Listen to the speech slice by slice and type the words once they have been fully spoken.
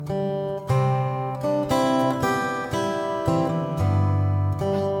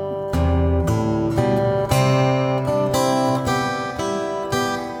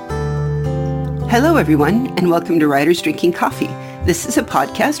Hello, everyone, and welcome to Writers Drinking Coffee. This is a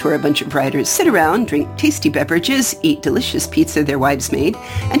podcast where a bunch of writers sit around, drink tasty beverages, eat delicious pizza their wives made,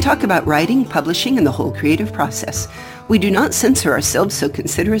 and talk about writing, publishing, and the whole creative process. We do not censor ourselves, so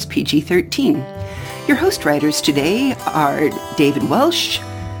consider us PG-13. Your host writers today are David Welsh,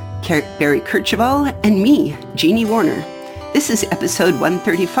 Barry Kercheval, and me, Jeannie Warner. This is episode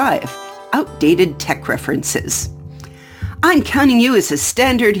 135, Outdated Tech References. I'm counting you as a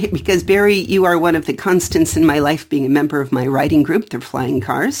standard because, Barry, you are one of the constants in my life, being a member of my writing group, the Flying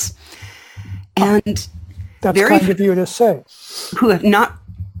Cars. And that's kind of you to say. Who have not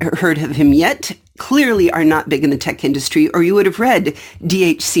heard of him yet clearly are not big in the tech industry, or you would have read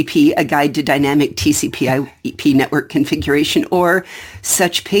DHCP, A Guide to Dynamic TCP/IP Network Configuration, or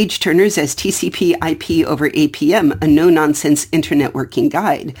such page turners as TCP/IP over APM, a no-nonsense internetworking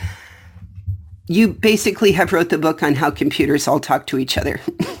guide. You basically have wrote the book on how computers all talk to each other.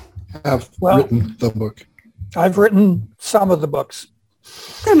 I've written the book. I've written some of the books.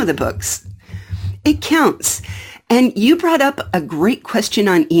 Some of the books. It counts. And you brought up a great question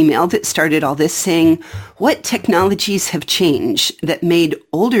on email that started all this, saying, what technologies have changed that made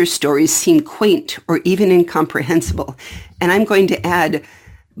older stories seem quaint or even incomprehensible? And I'm going to add,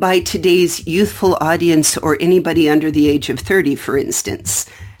 by today's youthful audience or anybody under the age of 30, for instance.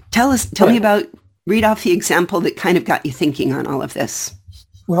 Tell me about, read off the example that kind of got you thinking on all of this.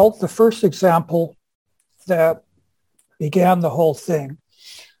 Well, the first example that began the whole thing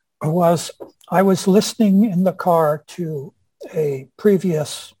was I was listening in the car to a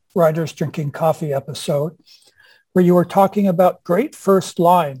previous Writers Drinking Coffee episode where you were talking about great first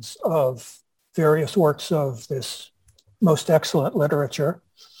lines of various works of this most excellent literature.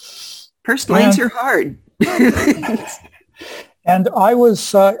 First lines are hard. And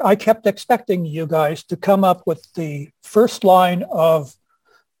I kept expecting you guys to come up with the first line of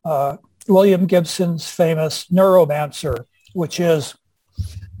William Gibson's famous Neuromancer, which is,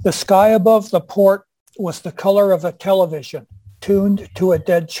 the sky above the port was the color of a television tuned to a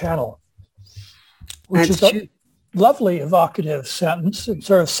dead channel, which is a lovely evocative sentence. It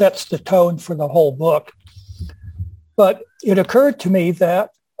sort of sets the tone for the whole book. But it occurred to me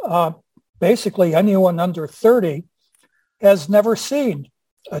that basically anyone under 30 has never seen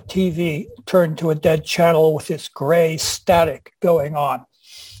a TV turned to a dead channel with this gray static going on.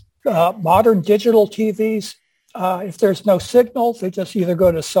 Modern digital TVs, if there's no signal, they just either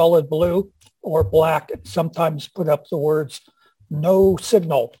go to solid blue or black, and sometimes put up the words, no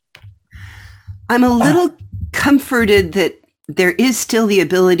signal. I'm a little comforted that there is still the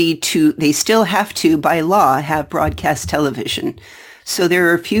ability they still have to, by law, have broadcast television. So there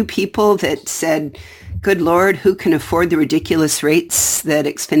are a few people that said, good Lord, who can afford the ridiculous rates that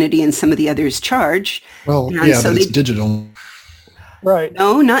Xfinity and some of the others charge? Well, yeah, but it's digital. Right.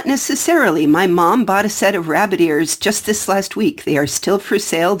 No, not necessarily. My mom bought a set of rabbit ears just this last week. They are still for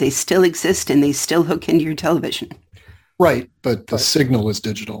sale. They still exist, and they still hook into your television. Right, but the signal is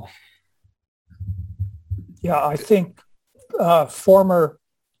digital. Yeah, I think former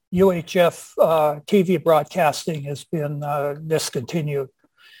UHF TV broadcasting has been discontinued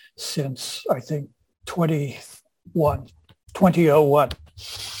since, I think, 2001,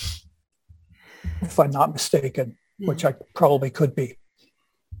 if I'm not mistaken, which I probably could be.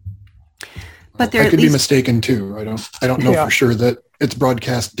 But I could be mistaken too. I don't know for sure that it's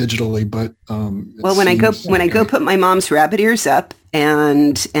broadcast digitally, but well, when I go put my mom's rabbit ears up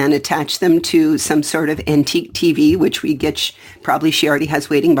and attach them to some sort of antique TV, which probably she already has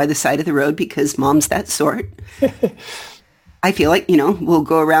waiting by the side of the road because mom's that sort. I feel like, we'll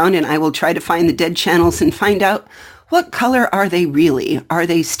go around and I will try to find the dead channels and find out what color are they really? Are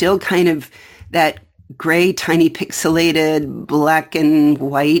they still kind of that gray, tiny pixelated black and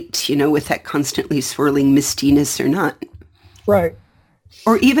white, with that constantly swirling mistiness or not? Right.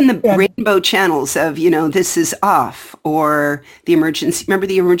 Or even the rainbow channels of, this is off, or remember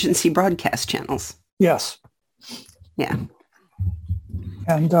the emergency broadcast channels? Yes. Yeah.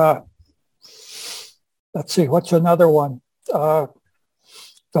 And let's see, what's another one? The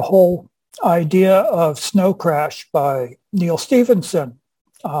whole idea of Snow Crash by Neil Stephenson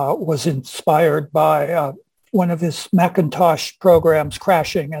was inspired by one of his Macintosh programs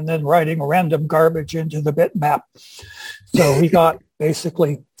crashing and then writing random garbage into the bitmap. So he got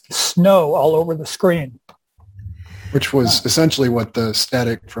basically snow all over the screen. Which was essentially what the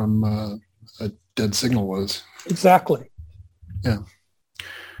static from a dead signal was. Exactly. Yeah.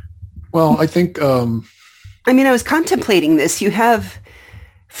 Well, I think... I was contemplating this. You have,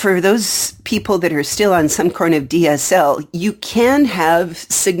 for those people that are still on some kind of DSL, you can have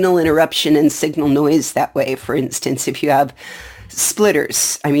signal interruption and signal noise that way. For instance, if you have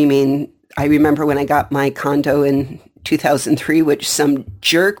splitters, I remember when I got my condo in 2003, which some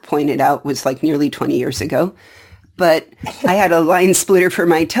jerk pointed out was like nearly 20 years ago. But I had a line splitter for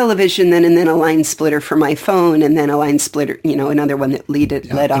my television, and then a line splitter for my phone, and then a line splitter, another one that led off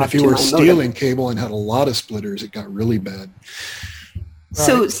to my modem. If you were stealing cable and had a lot of splitters, it got really bad.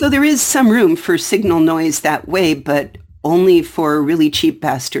 So there is some room for signal noise that way, but only for really cheap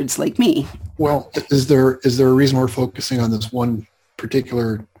bastards like me. Well, is there a reason we're focusing on this one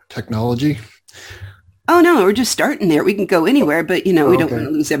particular technology? Oh, no, we're just starting there. We can go anywhere, but, we don't want to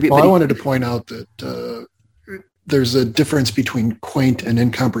lose everybody. Well, I wanted to point out that there's a difference between quaint and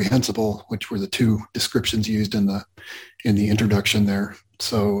incomprehensible, which were the two descriptions used in the introduction there.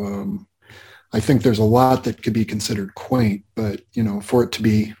 So I think there's a lot that could be considered quaint, but, for it to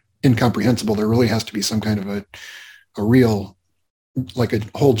be incomprehensible, there really has to be some kind of a real, like a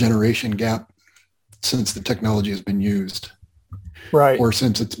whole generation gap since the technology has been used. Right. Or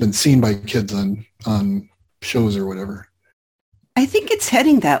since it's been seen by kids on shows or whatever. I think it's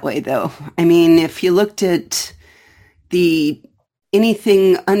heading that way, though. I mean, if you looked at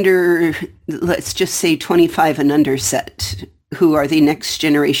anything under, let's just say 25 and under set, who are the next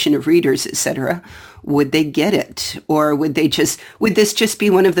generation of readers, etc., would they get it? Or would this just be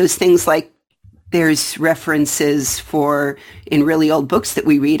one of those things like there's references in really old books that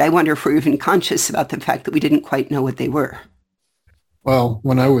we read? I wonder if we're even conscious about the fact that we didn't quite know what they were. Well,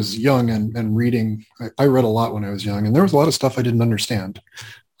 when I was young and reading, I read a lot when I was young, and there was a lot of stuff I didn't understand.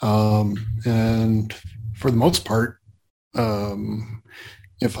 And for the most part,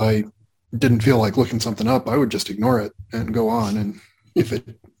 if I didn't feel like looking something up, I would just ignore it and go on. And if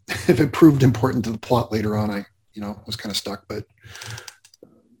it proved important to the plot later on, I was kind of stuck, but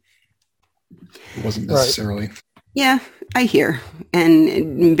it wasn't necessarily. Right. Yeah, I hear.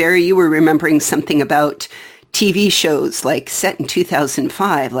 And Barry, you were remembering something about TV shows like set in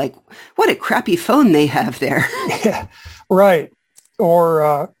 2005. Like, what a crappy phone they have there. Yeah, right.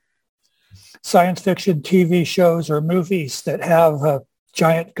 Or science fiction TV shows or movies that have a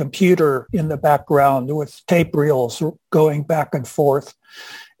giant computer in the background with tape reels going back and forth.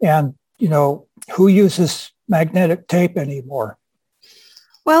 And, who uses magnetic tape anymore?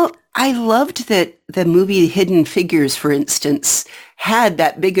 Well, I loved that the movie Hidden Figures, for instance, had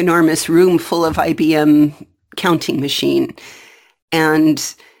that big, enormous room full of IBM counting machine.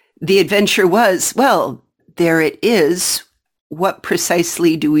 And the adventure was, well, there it is. What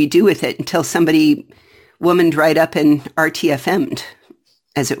precisely do we do with it until somebody womaned right up and RTFM'd,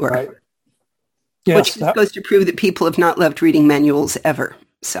 as it were? Right. Yes, which goes to prove that people have not loved reading manuals ever.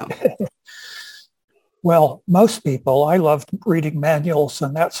 So, well, most people, I loved reading manuals,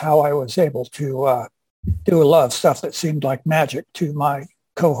 and that's how I was able to do a lot of stuff that seemed like magic to my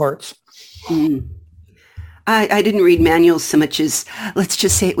cohorts. Mm. I didn't read manuals so much as, let's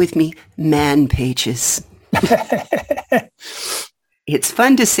just say it with me, man pages. It's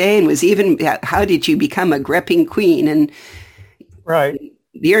fun to say, and was even, how did you become a grepping queen? And right.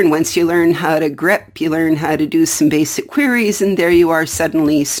 Once you learn how to grep, you learn how to do some basic queries, and there you are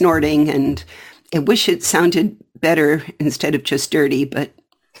suddenly snorting. And I wish it sounded better instead of just dirty, but...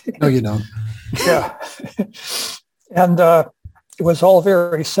 No, you don't. Yeah. And it was all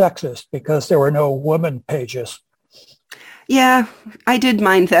very sexist because there were no woman pages. Yeah, I did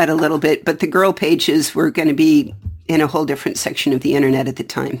mind that a little bit, but the girl pages were going to be in a whole different section of the internet at the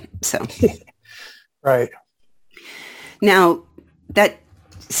time. So, right. Now, that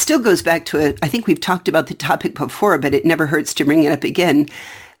still goes back to I think we've talked about the topic before, but it never hurts to bring it up again.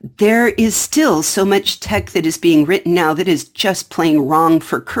 There is still so much tech that is being written now that is just plain wrong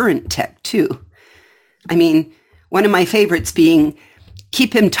for current tech, too. I mean, one of my favorites being,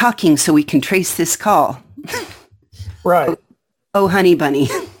 keep him talking so we can trace this call. Right. Oh, honey bunny.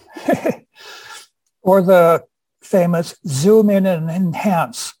 Or the famous zoom in and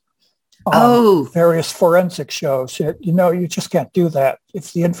enhance on various forensic shows. You just can't do that.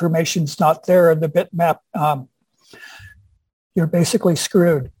 If the information's not there in the bitmap, you're basically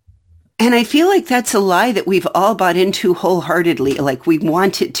screwed. And I feel like that's a lie that we've all bought into wholeheartedly. Like we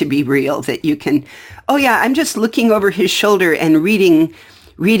want it to be real, that you can, oh yeah, I'm just looking over his shoulder and reading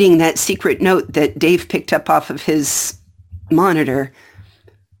that secret note that Dave picked up off of his monitor.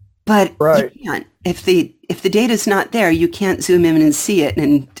 But right. You can't. If the data's not there, you can't zoom in and see it.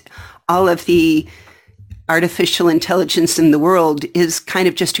 And all of the artificial intelligence in the world is kind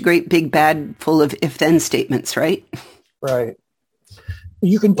of just a great big bag full of if-then statements, right? Right.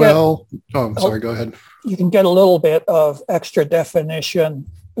 You can get, I'm sorry, go ahead. You can get a little bit of extra definition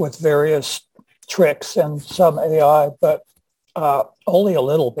with various tricks and some AI, but only a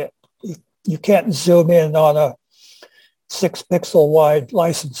little bit. You can't zoom in on a 6-pixel wide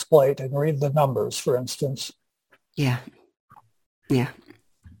license plate and read the numbers, for instance. Yeah. Yeah.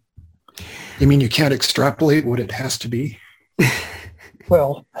 You mean you can't extrapolate what it has to be?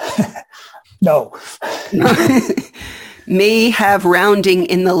 Well, no. May have rounding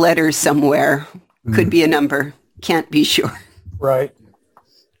in the letter somewhere. Could be a number. Can't be sure. Right.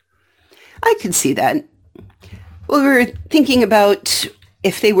 I could see that. Well, we were thinking about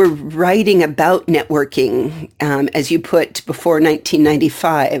if they were writing about networking, as you put, before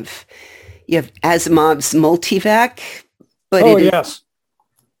 1995. You have Asimov's Multivac. But yes.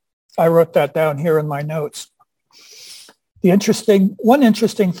 I wrote that down here in my notes. One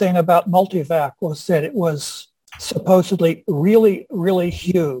interesting thing about Multivac was that it was supposedly really, really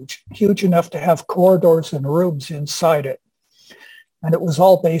huge enough to have corridors and rooms inside it. And it was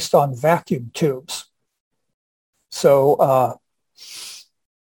all based on vacuum tubes. So,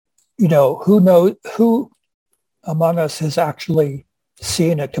 who among us has actually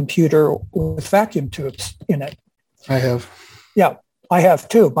seen a computer with vacuum tubes in it? I have. Yeah, I have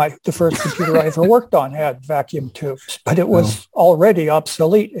too. The first computer I ever worked on had vacuum tubes, but it was already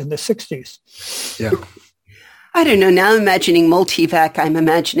obsolete in the 60s. Yeah. I don't know. Now imagining Multivac, I'm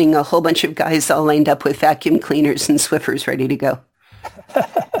imagining a whole bunch of guys all lined up with vacuum cleaners and Swiffers ready to go.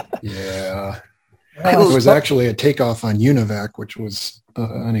 Yeah. It was actually a takeoff on Univac, which was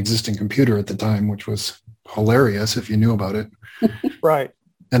an existing computer at the time, which was hilarious if you knew about it. Right.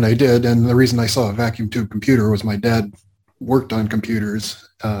 And I did. And the reason I saw a vacuum tube computer was my dad worked on computers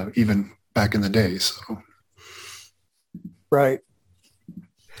even back in the day. So. Right.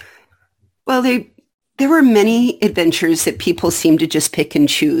 Well, there were many adventures that people seem to just pick and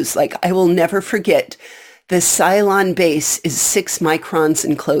choose. Like, I will never forget the Cylon base is 6 microns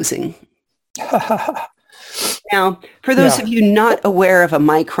in closing. Now, for those of you not aware of a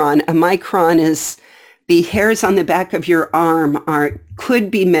micron is the hairs on the back of your arm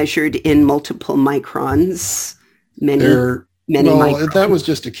could be measured in multiple microns. Many microns. That was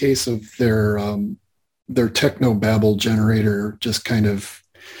just a case of their technobabble generator just kind of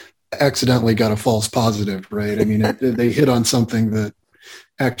accidentally got a false positive, right? I mean, they hit on something that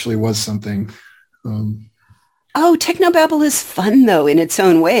actually was something. Technobabble is fun, though, in its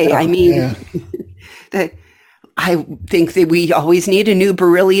own way. Yeah, I mean, I think that we always need a new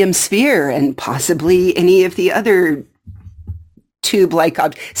beryllium sphere and possibly any of the other tube-like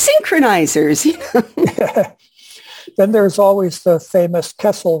synchronizers. Then there's always the famous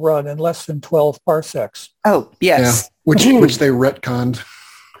Kessel run in less than 12 parsecs. Oh, yes. Yeah, which they retconned.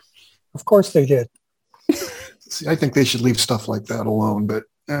 Of course they did. See, I think they should leave stuff like that alone, but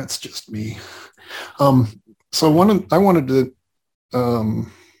that's just me. So I wanted to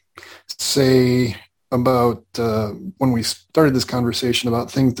say about when we started this conversation about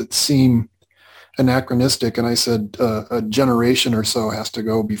things that seem anachronistic, and I said a generation or so has to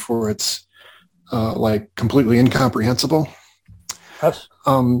go before it's like completely incomprehensible. Yes.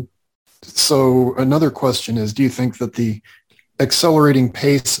 So another question is, do you think that the accelerating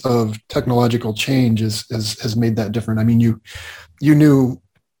pace of technological change has made that different? I mean, you knew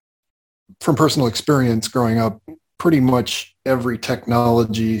from personal experience growing up pretty much every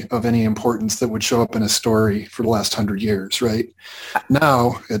technology of any importance that would show up in a story for the last 100 years, right?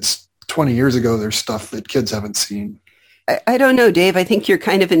 Now it's 20 years ago, there's stuff that kids haven't seen. I don't know, Dave. I think you're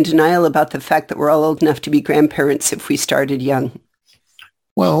kind of in denial about the fact that we're all old enough to be grandparents if we started young.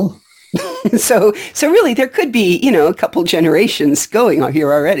 Well, so really there could be, a couple generations going on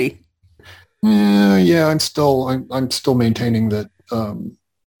here already. Yeah, I'm still maintaining that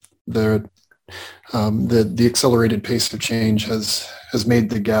the accelerated pace of change has made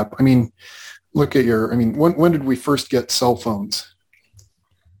the gap. I mean, when did we first get cell phones?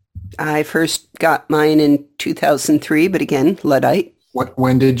 I first got mine in 2003, but again, Luddite.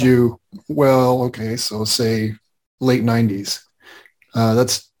 When did you? Well, okay, so say late 90s.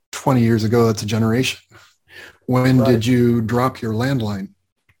 That's 20 years ago. That's a generation. When did you drop your landline?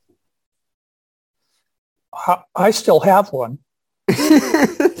 I still have one.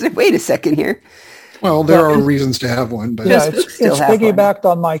 Wait a second here. Well, there are reasons to have one, but it's piggybacked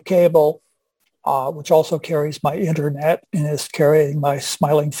on my cable, which also carries my internet and is carrying my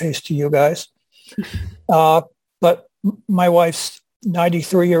smiling face to you guys. But my wife's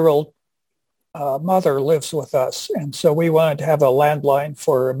 93-year-old mother lives with us, and so we wanted to have a landline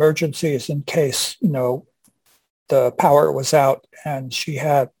for emergencies in case the power was out and she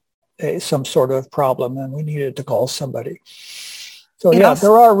had some sort of problem and we needed to call somebody. So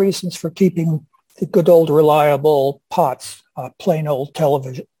there are reasons for keeping the good old reliable POTS, plain old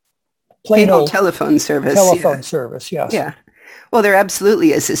television. Plain old telephone service. Service, yes. Yeah. Well, there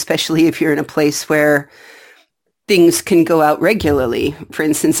absolutely is, especially if you're in a place where things can go out regularly. For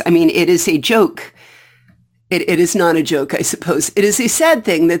instance, I mean, it is a joke. It is not a joke, I suppose. It is a sad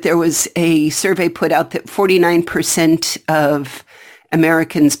thing that there was a survey put out that 49% of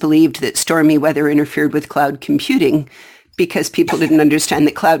Americans believed that stormy weather interfered with cloud computing because people didn't understand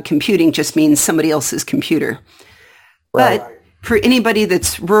that cloud computing just means somebody else's computer. Right. But for anybody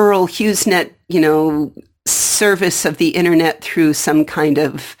that's rural HughesNet, service of the internet through some kind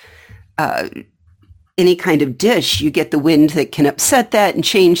of any kind of dish, you get the wind that can upset that and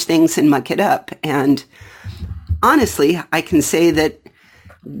change things and muck it up. And honestly, I can say that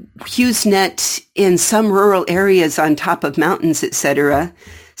HughesNet in some rural areas on top of mountains, etc.,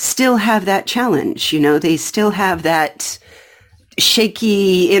 still have that challenge. They still have that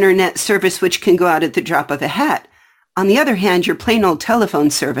shaky internet service which can go out at the drop of a hat. On the other hand, your plain old telephone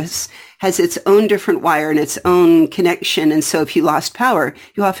service has its own different wire and its own connection. And so if you lost power,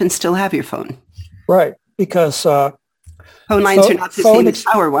 you often still have your phone. Right, because phone lines are not the same as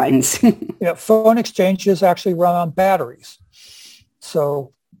power lines. Yeah, phone exchanges actually run on batteries.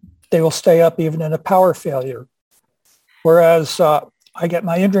 So they will stay up even in a power failure. Whereas I get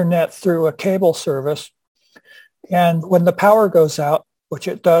my internet through a cable service. And when the power goes out, which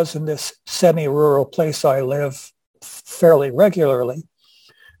it does in this semi-rural place I live fairly regularly,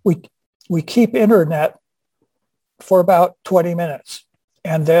 we keep internet for about 20 minutes.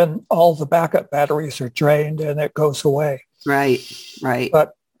 And then all the backup batteries are drained and it goes away. Right.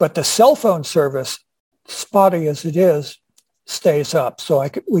 But the cell phone service, spotty as it is, stays up. So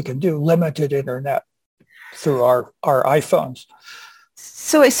we can do limited internet through our iPhones.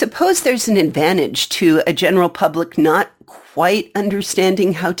 So I suppose there's an advantage to a general public not quite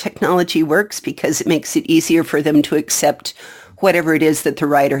understanding how technology works because it makes it easier for them to accept whatever it is that the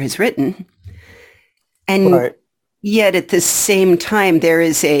writer has written. And right. Yet at the same time, there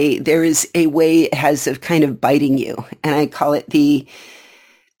is a way it has of kind of biting you. And I call it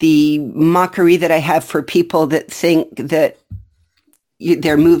the mockery that I have for people that think that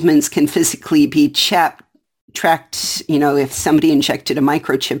their movements can physically be tracked, if somebody injected a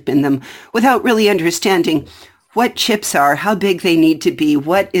microchip in them without really understanding what chips are, how big they need to be,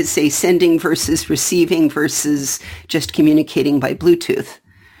 what is a sending versus receiving versus just communicating by Bluetooth.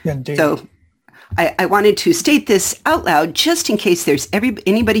 Indeed. So I wanted to state this out loud just in case there's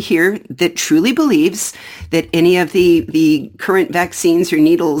anybody here that truly believes that any of the current vaccines or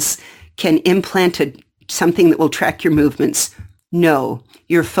needles can implant something that will track your movements. No,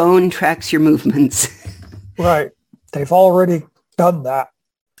 your phone tracks your movements. Right. They've already done that.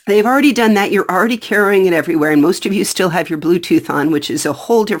 They've already done that. You're already carrying it everywhere. And most of you still have your Bluetooth on, which is a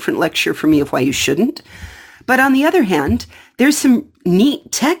whole different lecture for me of why you shouldn't. But on the other hand, there's some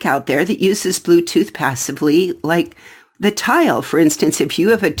neat tech out there that uses Bluetooth passively, like the Tile. For instance, if you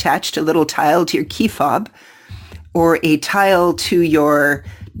have attached a little tile to your key fob or a tile to your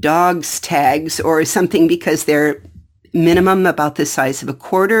dog's tags or something because they're minimum about the size of a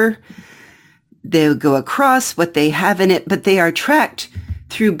quarter, they'll go across what they have in it, but they are tracked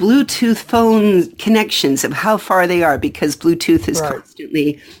through Bluetooth phone connections of how far they are because Bluetooth is right.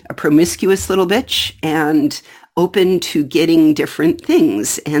 Constantly a promiscuous little bitch and open to getting different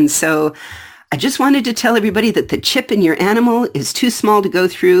things. And so I just wanted to tell everybody that the chip in your animal is too small to go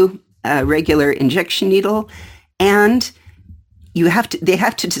through a regular injection needle. And they have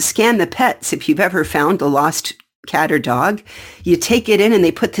to scan the pets. If you've ever found a lost cat or dog, you take it in and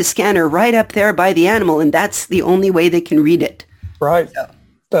they put the scanner right up there by the animal. And that's the only way they can read it. Right. So,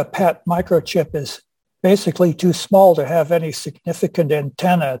 the pet microchip is basically too small to have any significant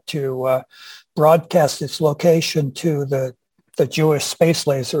antenna to broadcast its location to the Jewish space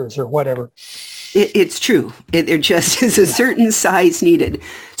lasers or whatever. It's true. There just is a certain size needed.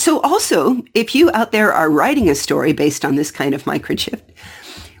 So also, if you out there are writing a story based on this kind of microchip,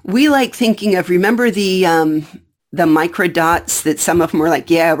 we like thinking of, remember the microdots that some of them were like,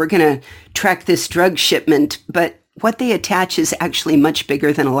 yeah, we're going to track this drug shipment, but what they attach is actually much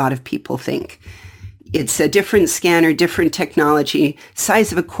bigger than a lot of people think. It's a different scanner, different technology,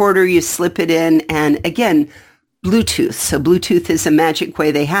 size of a quarter, you slip it in, and again, Bluetooth. So Bluetooth is a magic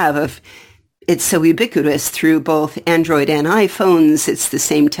way they have of, it's so ubiquitous through both Android and iPhones. It's the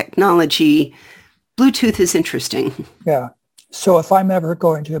same technology. Bluetooth is interesting. Yeah. So if I'm ever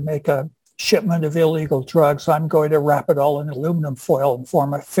going to make a shipment of illegal drugs, I'm going to wrap it all in aluminum foil and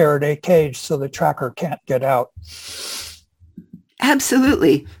form a Faraday cage so the tracker can't get out.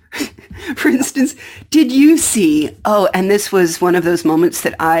 Absolutely. For instance, did you see, and this was one of those moments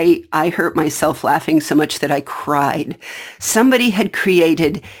that I hurt myself laughing so much that I cried. Somebody had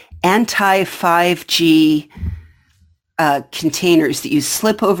created anti-5G containers that you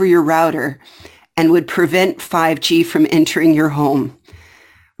slip over your router, and would prevent 5G from entering your home,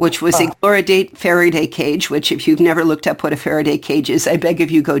 which was a Faraday cage, which if you've never looked up what a Faraday cage is, I beg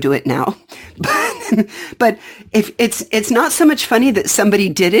of you, go do it now. But if it's not so much funny that somebody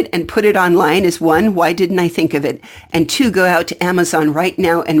did it and put it online as one, why didn't I think of it? And two, go out to Amazon right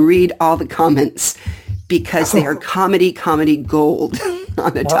now and read all the comments because they are comedy gold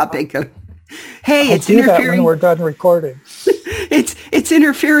on the topic of, hey, it's interfering. When we're done recording. It's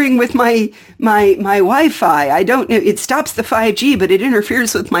interfering with my Wi-Fi. I don't know. It stops the 5G, but it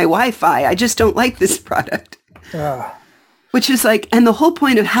interferes with my Wi-Fi. I just don't like this product. Which is like, and the whole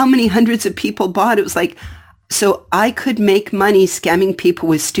point of how many hundreds of people bought it was like, so I could make money scamming people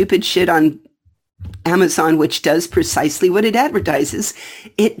with stupid shit on Amazon, which does precisely what it advertises.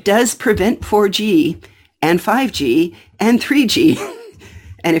 It does prevent 4G and 5G and 3G.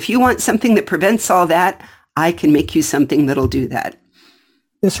 And if you want something that prevents all that, I can make you something that'll do that.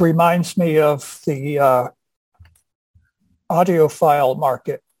 This reminds me of the audiophile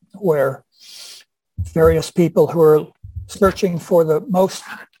market, where various people who are searching for the most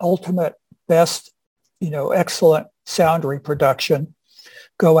ultimate, best, excellent sound reproduction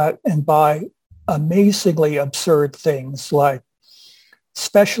go out and buy amazingly absurd things like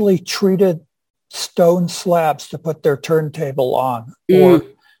specially treated stone slabs to put their turntable on, or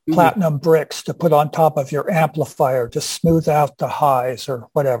platinum bricks to put on top of your amplifier to smooth out the highs or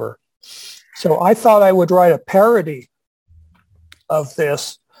whatever. So I thought I would write a parody of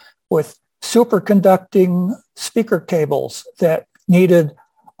this with superconducting speaker cables that needed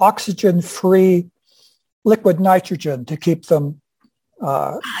oxygen-free liquid nitrogen to keep them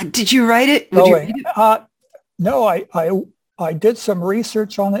Did you write it? going. No, I did some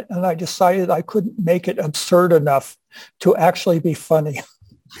research on it, and I decided I couldn't make it absurd enough to actually be funny.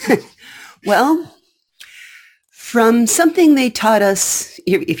 Well, from something they taught us,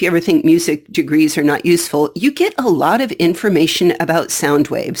 if you ever think music degrees are not useful, you get a lot of information about sound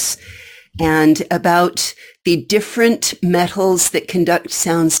waves and about the different metals that conduct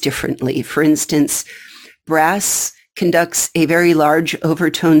sounds differently. For instance, brass conducts a very large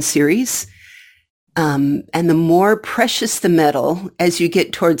overtone series. And the more precious the metal, as you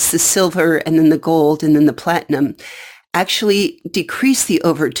get towards the silver and then the gold and then the platinum, actually decrease the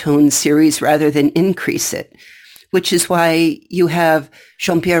overtone series rather than increase it, which is why you have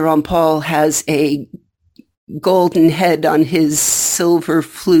Jean-Pierre Rampal has a golden head on his silver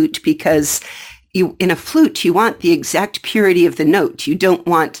flute, because in a flute, you want the exact purity of the note. You don't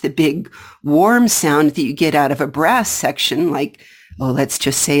want the big warm sound that you get out of a brass section, like, let's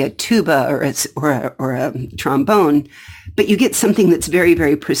just say a tuba or a trombone, but you get something that's very,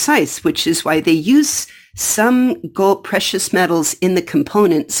 very precise, which is why they use some gold precious metals in the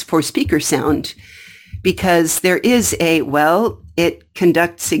components for speaker sound, because there is it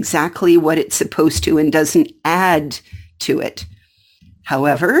conducts exactly what it's supposed to and doesn't add to it.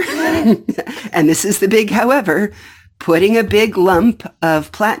 However, and this is the big however, putting a big lump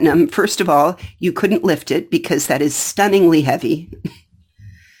of platinum, first of all, you couldn't lift it because that is stunningly heavy.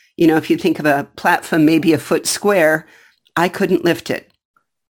 If you think of a platform maybe a foot square, I couldn't lift it.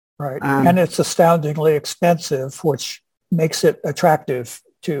 Right. And it's astoundingly expensive, which makes it attractive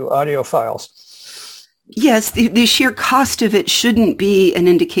to audiophiles. Yes, the sheer cost of it shouldn't be an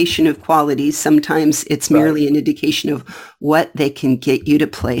indication of quality. Sometimes it's merely an indication of what they can get you to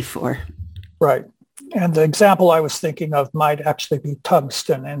play for. Right. And the example I was thinking of might actually be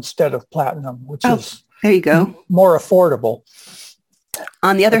tungsten instead of platinum, which is there you go. More affordable.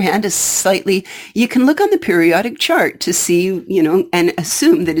 On the other hand, you can look on the periodic chart to see, and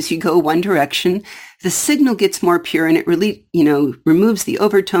assume that as you go one direction, the signal gets more pure and it really, removes the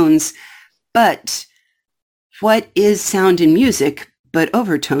overtones. But what is sound in music but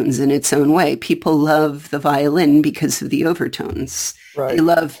overtones in its own way? People love the violin because of the overtones. Right. They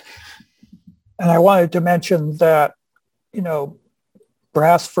love. And I wanted to mention that,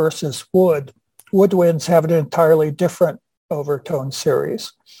 brass versus woodwinds have an entirely different overtone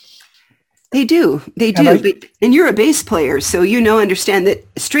series. They do. And you're a bass player, so understand that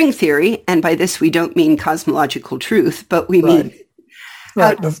string theory, and by this we don't mean cosmological truth, but we mean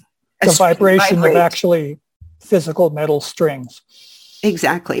the vibration of actually physical metal strings.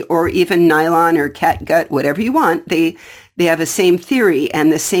 Exactly. Or even nylon or catgut, whatever you want. They have the same theory,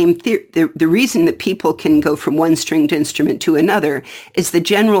 and the reason that people can go from one stringed instrument to another is the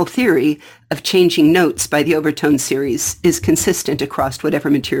general theory of changing notes by the overtone series is consistent across whatever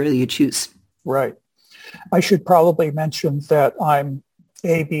material you choose. Right. I should probably mention that I'm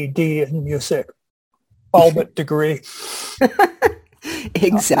ABD in music, all but degree.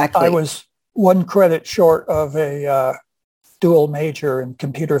 Exactly. I was one credit short of a dual major in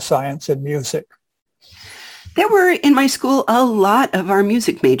computer science and music. There were in my school a lot of our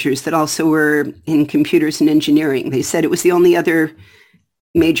music majors that also were in computers and engineering. They said it was the only other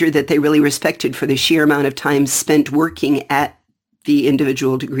major that they really respected for the sheer amount of time spent working at the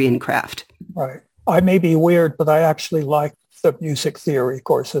individual degree and craft. Right. I may be weird, but I actually like the music theory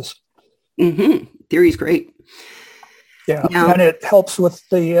courses. Mm-hmm. Theory's great. Yeah, now, and it helps with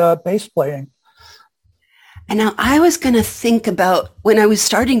the bass playing. And now I was going to think about, when I was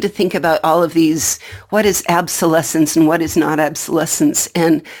starting to think about all of these, what is obsolescence and what is not obsolescence?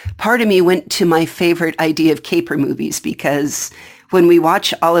 And part of me went to my favorite idea of caper movies, because when we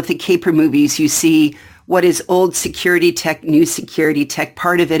watch all of the caper movies, you see what is old security tech, new security tech.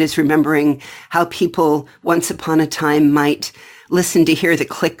 Part of it is remembering how people once upon a time might listen to hear the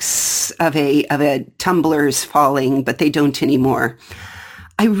clicks of a tumbler's falling, but they don't anymore.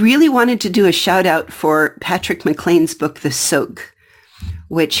 I really wanted to do a shout out for Patrick McLean's book, The Soak,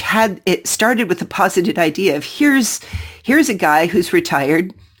 which it started with a positive idea of here's a guy who's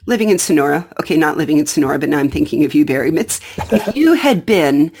retired, living in Sonora. Okay, not living in Sonora, but now I'm thinking of you, Barry Mitz. If you had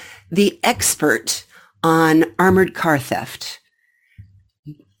been the expert on armored car theft,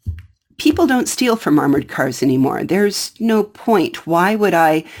 people don't steal from armored cars anymore. There's no point. Why would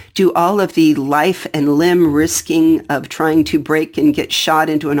I do all of the life and limb risking of trying to break and get shot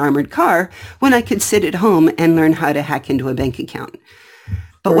into an armored car when I could sit at home and learn how to hack into a bank account?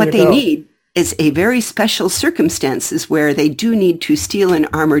 But what they need is a very special circumstances where they do need to steal an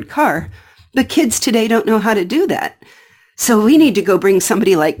armored car. But kids today don't know how to do that. So we need to go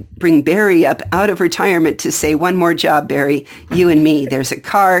bring Barry up out of retirement to say, one more job, Barry, you and me. There's a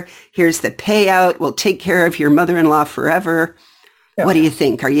car. Here's the payout. We'll take care of your mother-in-law forever. Yeah. What do you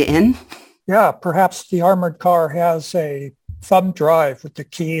think? Are you in? Yeah, perhaps the armored car has a thumb drive with the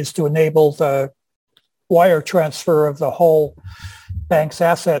keys to enable the wire transfer of the whole bank's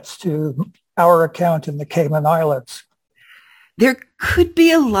assets to our account in the Cayman Islands. There could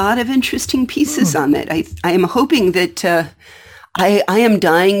be a lot of interesting pieces on that. I am hoping that I am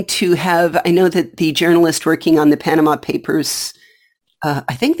dying to have, I know that the journalist working on the Panama Papers,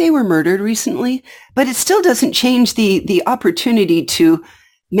 I think they were murdered recently, but it still doesn't change the opportunity to,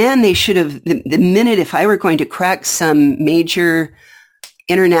 man, they should have, the minute if I were going to crack some major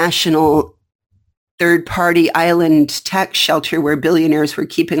international third-party island tax shelter where billionaires were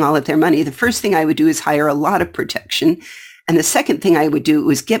keeping all of their money, the first thing I would do is hire a lot of protection. And the second thing I would do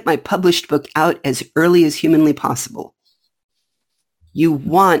was get my published book out as early as humanly possible. You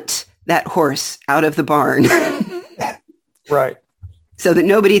want that horse out of the barn. Right. So that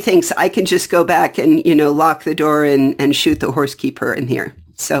nobody thinks I can just go back and, lock the door and shoot the horse keeper in here.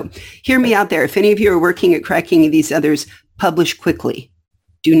 So hear me out there. If any of you are working at cracking these others, publish quickly.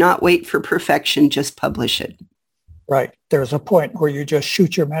 Do not wait for perfection. Just publish it. Right. There's a point where you just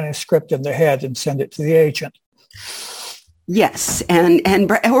shoot your manuscript in the head and send it to the agent. Yes,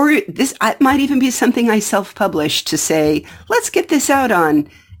 or this might even be something I self-publish to say, let's get this out on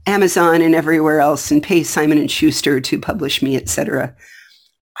Amazon and everywhere else and pay Simon & Schuster to publish me, etc.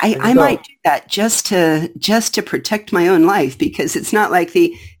 I might do that just to protect my own life, because it's not like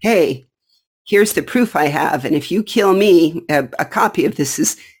hey, here's the proof I have, and if you kill me, a copy of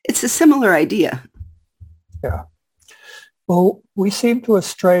this it's a similar idea. Yeah. Well, we seem to have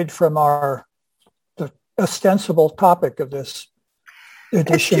strayed from the ostensible topic of this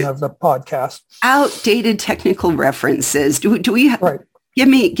edition of the podcast. Outdated technical references. Do we right. Give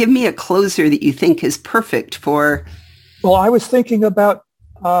me a closer that you think is perfect for. Well, I was thinking about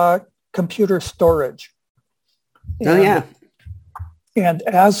computer storage. Yeah. And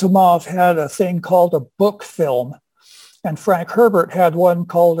Asimov had a thing called a book film, and Frank Herbert had one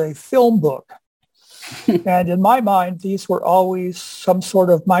called a film book. And in my mind, these were always some sort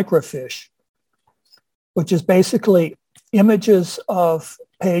of microfiche, which is basically images of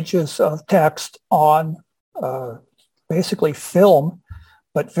pages of text on basically film,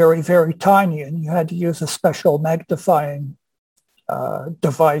 but very, very tiny. And you had to use a special magnifying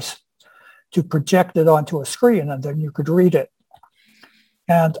device to project it onto a screen, and then you could read it.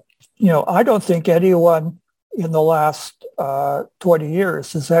 And, I don't think anyone in the last 20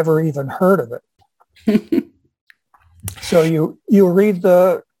 years has ever even heard of it. So you read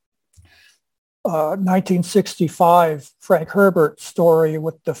the 1965 Frank Herbert story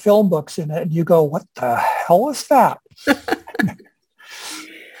with the film books in it, and you go, what the hell is that?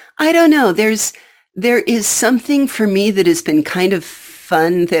 I don't know. There is something for me that has been kind of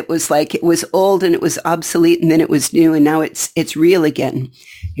fun, that was like, it was old and it was obsolete and then it was new and now it's real again.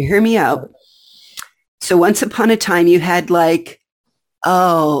 You hear me out. So once upon a time you had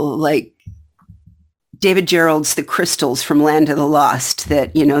David Gerald's The Crystals from Land of the Lost,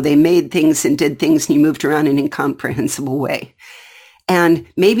 that, they made things and did things and you moved around in an incomprehensible way. And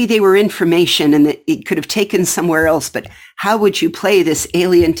maybe they were information and that it could have taken somewhere else, but how would you play this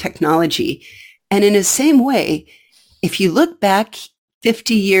alien technology? And in the same way, if you look back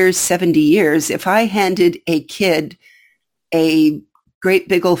 50 years, 70 years, if I handed a kid a great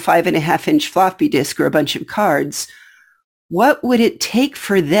big old 5.5-inch floppy disk or a bunch of cards, what would it take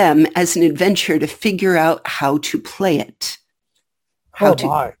for them as an adventurer to figure out how to play it?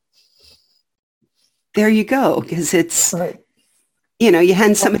 My. There you go, because it's, right. You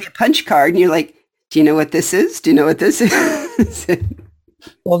hand somebody a punch card and you're like, do you know what this is? Do you know what this is?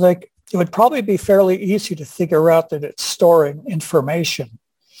 Well, it would probably be fairly easy to figure out that it's storing information.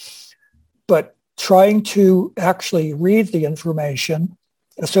 But trying to actually read the information,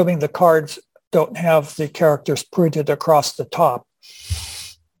 assuming the cards don't have the characters printed across the top,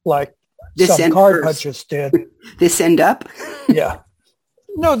 like some card punches did. This end up? Yeah.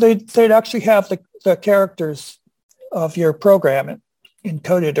 No, they'd actually have the characters of your program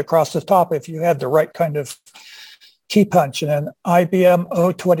encoded across the top if you had the right kind of key punch. And an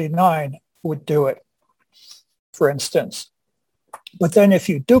IBM 029 would do it, for instance. But then if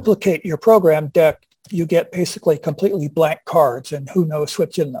you duplicate your program deck, you get basically completely blank cards and who knows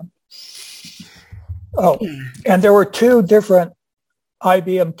what's in them. Oh, and there were two different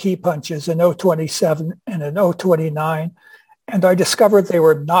IBM key punches, an 027 and an 029. And I discovered they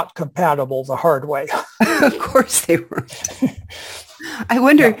were not compatible the hard way. Of course they were. I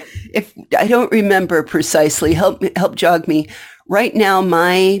wonder if, I don't remember precisely, help jog me. Right now,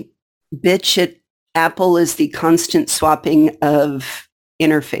 my bitch at Apple is the constant swapping of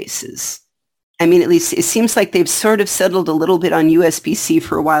interfaces. I mean, at least it seems like they've sort of settled a little bit on USB-C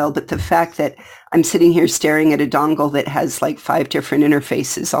for a while, but the fact that I'm sitting here staring at a dongle that has like 5 different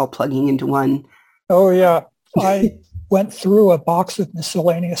interfaces all plugging into one. Oh, yeah. I went through a box of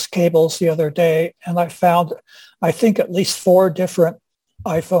miscellaneous cables the other day, and I found, I think, at least 4 different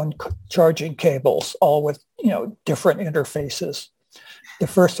iPhone charging cables, all with, different interfaces. The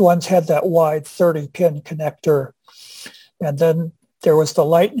first ones had that wide 30-pin connector, and then there was the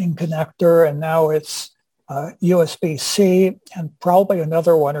Lightning connector, and now it's USB-C and probably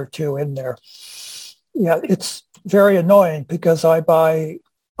another one or two in there. Yeah, it's very annoying because I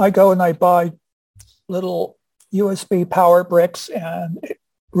go and I buy little USB power bricks and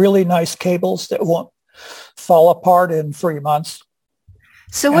really nice cables that won't fall apart in 3 months.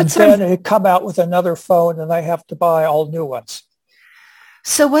 So then they come out with another phone and I have to buy all new ones.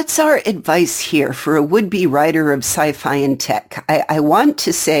 So what's our advice here for a would-be writer of sci-fi and tech? I want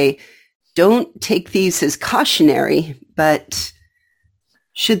to say, don't take these as cautionary, but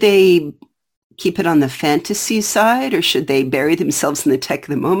should they keep it on the fantasy side or should they bury themselves in the tech of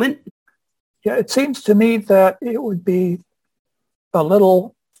the moment? Yeah, it seems to me that it would be a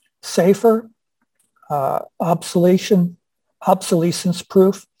little safer, obsolescence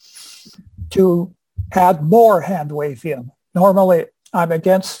proof to add more hand-wavium. Normally, I'm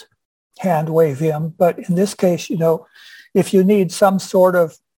against hand-wavium, but in this case, if you need some sort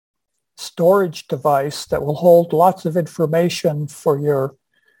of storage device that will hold lots of information for your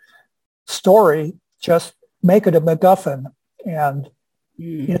story, just make it a MacGuffin. And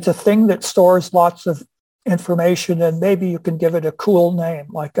it's a thing that stores lots of information, and maybe you can give it a cool name,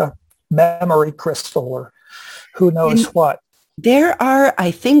 like a memory crystal or who knows what. There are,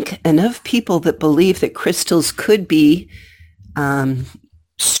 I think, enough people that believe that crystals could be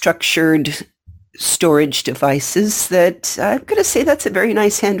structured storage devices that I'm going to say that's a very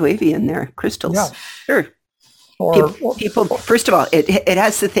nice hand wavy in there. Crystals. Yeah. Sure. People, first of all, it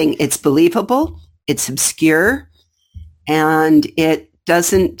has the thing, it's believable, it's obscure, and it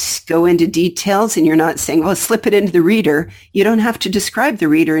doesn't go into details, and you're not saying, well, slip it into the reader. You don't have to describe the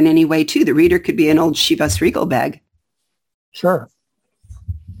reader in any way, too. The reader could be an old Chivas Regal bag. Sure.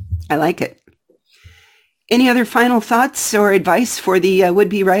 I like it. Any other final thoughts or advice for the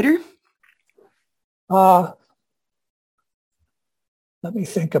would-be writer? Let me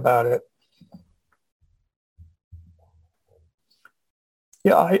think about it.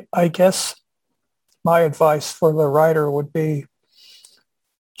 Yeah, I guess my advice for the writer would be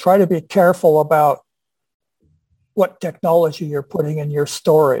try to be careful about what technology you're putting in your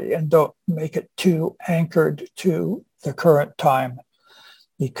story and don't make it too anchored to the current time,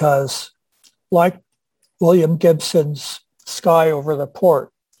 because like William Gibson's Sky Over the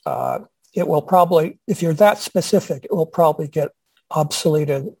Port, it will probably, if you're that specific, it will probably get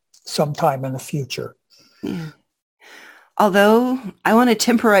obsoleted sometime in the future. Yeah. Although I want to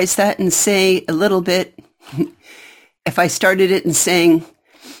temporize that and say a little bit, if I started it and saying,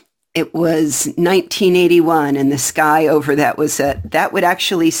 it was 1981 and the sky over that was that would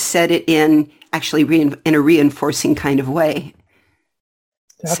actually set it in in a reinforcing kind of way.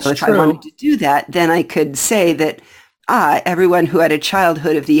 That's so if true. I wanted to do that, then I could say that everyone who had a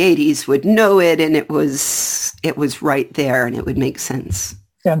childhood of the 80s would know it, and it was right there, and it would make sense.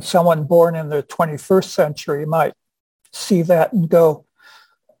 And someone born in the 21st century might see that and go,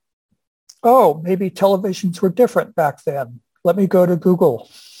 oh, maybe televisions were different back then. Let me go to Google.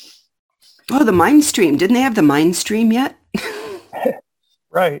 Oh, the Mindstream. Didn't they have the Mindstream yet?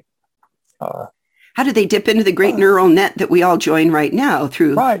 Right. How did they dip into the great neural net that we all join right now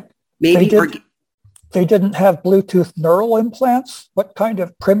through? Right. Maybe they didn't have Bluetooth neural implants. What kind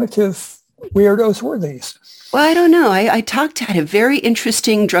of primitive weirdos were these? Well, I don't know. I had a very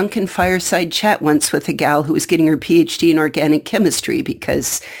interesting drunken fireside chat once with a gal who was getting her PhD in organic chemistry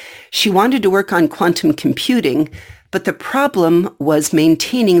because she wanted to work on quantum computing, but the problem was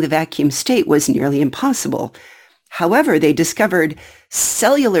maintaining the vacuum state was nearly impossible. However, they discovered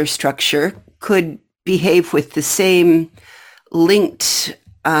cellular structure could behave with the same linked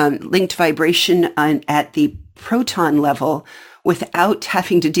vibration at the proton level without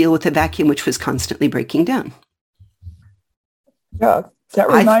having to deal with a vacuum which was constantly breaking down. Yeah, that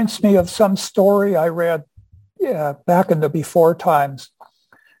reminds me of some story I read back in the before times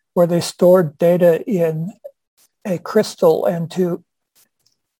where they stored data in a crystal, and to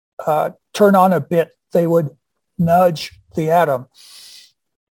turn on a bit, they would nudge the atom.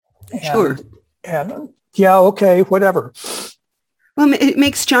 Sure. And yeah, okay, whatever. Well, it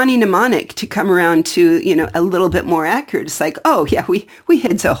makes Johnny mnemonic to come around to, a little bit more accurate. It's like, oh, yeah, we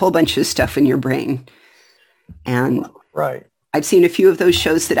hid a whole bunch of stuff in your brain. And right. I've seen a few of those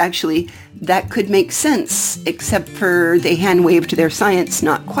shows that actually that could make sense, except for they hand-waved their science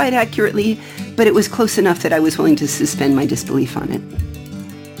not quite accurately, but it was close enough that I was willing to suspend my disbelief on it.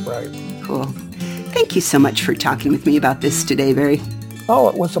 Right. Cool. Thank you so much for talking with me about this today, Barry. Oh,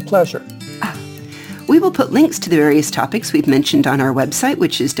 it was a pleasure. We will put links to the various topics we've mentioned on our website,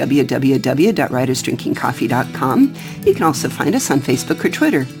 which is www.writersdrinkingcoffee.com. You can also find us on Facebook or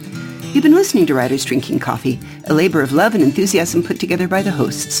Twitter. You've been listening to Writers Drinking Coffee, a labor of love and enthusiasm put together by the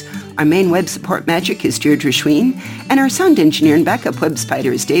hosts. Our main web support magic is Deirdre Schween, and our sound engineer and backup web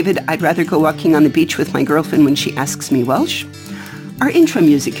spider is David. I'd rather go walking on the beach with my girlfriend when she asks me Welsh. Our intro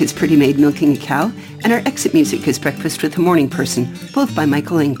music is Pretty Maid Milking a Cow, and our exit music is Breakfast with a Morning Person, both by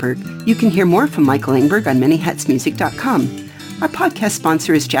Michael Engberg. You can hear more from Michael Engberg on manyhatsmusic.com. Our podcast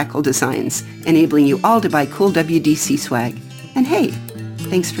sponsor is Jackal Designs, enabling you all to buy cool WDC swag. And hey,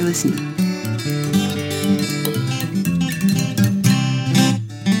 thanks for listening.